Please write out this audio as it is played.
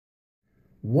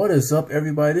What is up,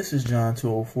 everybody? This is John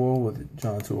 204 with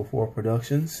John 204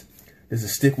 Productions. This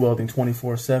is stick welding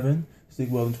 24/7. Stick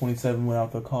welding 27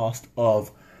 without the cost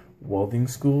of welding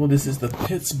school. This is the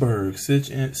Pittsburg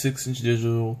 6-inch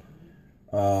digital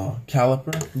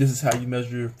caliper. This is how you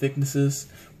measure your thicknesses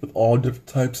with all different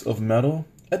types of metal.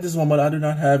 At this moment, I do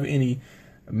not have any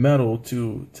metal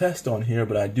to test on here,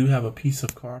 but I do have a piece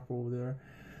of copper over there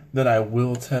that I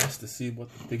will test to see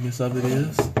what the thickness of it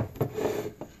is.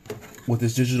 With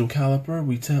this digital caliper,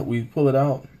 we pull it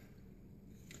out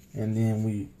and then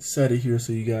we set it here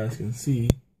so you guys can see.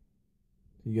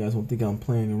 You guys won't think I'm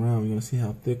playing around. You're gonna see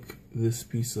how thick this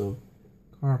piece of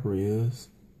copper is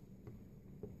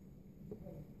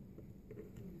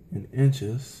in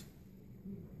inches.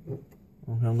 Okay,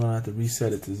 I'm gonna have to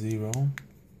reset it to 0.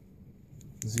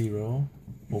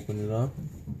 Open it up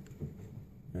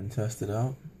and test it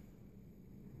out.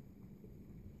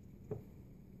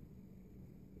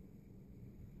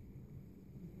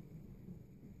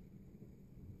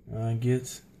 I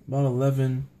get about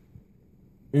 11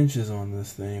 inches on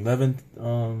this thing, 11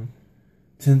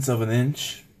 tenths of an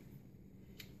inch.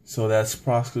 So that's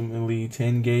approximately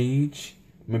 10 gauge,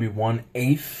 maybe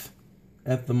 1/8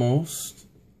 at the most,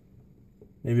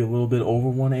 maybe a little bit over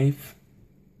 1/8.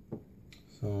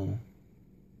 So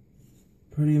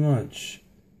pretty much,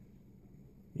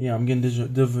 yeah, I'm getting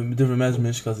different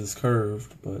measurements because it's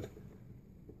curved, but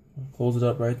close it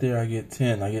up right there. I get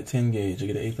 10. I get 10 gauge. I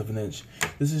get 1/8 of an inch.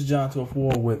 This is John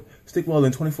 204 with stick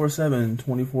welding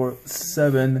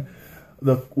 24/7.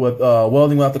 With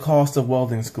welding without the cost of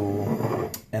welding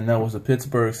school. And that was a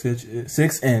Pittsburg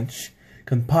 6-inch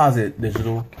composite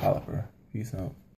digital caliper. Peace out.